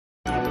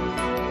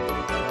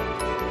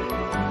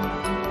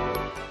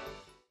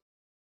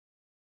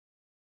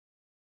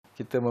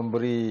kita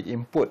memberi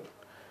input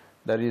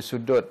dari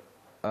sudut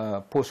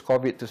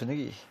post-COVID itu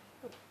sendiri.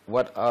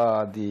 What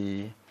are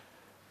the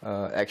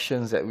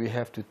actions that we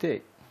have to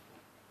take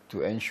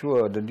to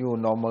ensure the new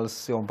normals,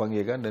 orang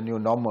panggil kan, the new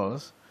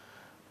normals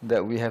that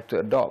we have to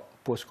adopt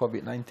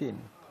post-COVID-19.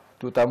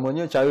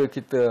 Terutamanya cara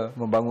kita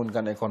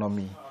membangunkan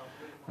ekonomi.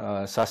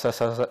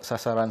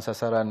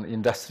 Sasaran-sasaran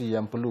industri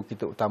yang perlu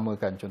kita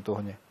utamakan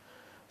contohnya.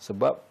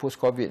 Sebab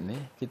post-COVID ni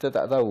kita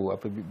tak tahu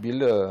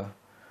apabila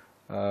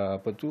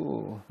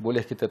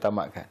boleh kita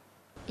tamatkan.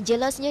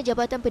 Jelasnya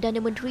Jabatan Perdana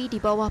Menteri di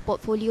bawah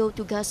portfolio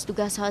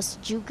Tugas-Tugas Khas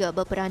juga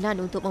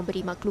berperanan untuk memberi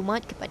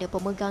maklumat kepada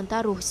pemegang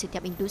taruh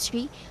setiap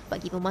industri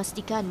bagi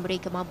memastikan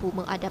mereka mampu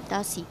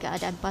mengadaptasi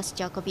keadaan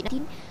pasca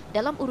COVID-19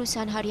 dalam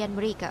urusan harian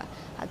mereka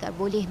agar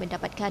boleh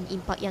mendapatkan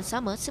impak yang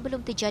sama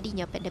sebelum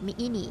terjadinya pandemik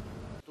ini.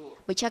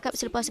 Bercakap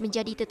selepas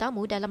menjadi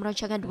tetamu dalam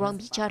rancangan Ruang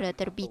Bicara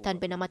terbitan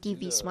bernama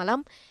TV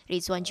semalam,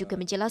 Redzuan juga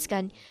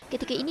menjelaskan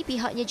ketika ini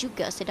pihaknya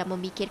juga sedang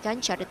memikirkan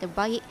cara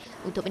terbaik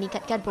untuk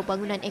meningkatkan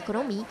pembangunan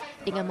ekonomi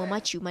dengan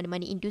memacu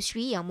mana-mana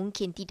industri yang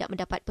mungkin tidak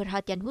mendapat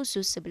perhatian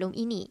khusus sebelum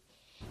ini.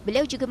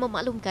 Beliau juga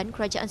memaklumkan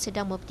kerajaan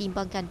sedang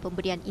mempertimbangkan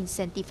pemberian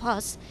insentif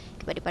khas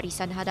kepada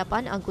barisan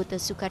hadapan anggota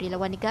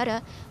sukarelawan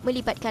negara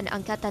melibatkan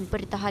Angkatan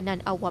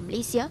Pertahanan Awam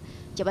Malaysia,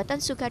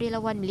 Jabatan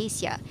Sukarelawan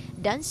Malaysia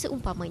dan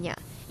seumpamanya.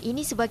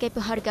 Ini sebagai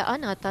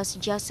penghargaan atas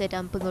jasa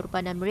dan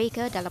pengorbanan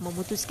mereka dalam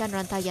memutuskan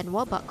rantaian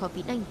wabak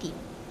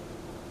COVID-19.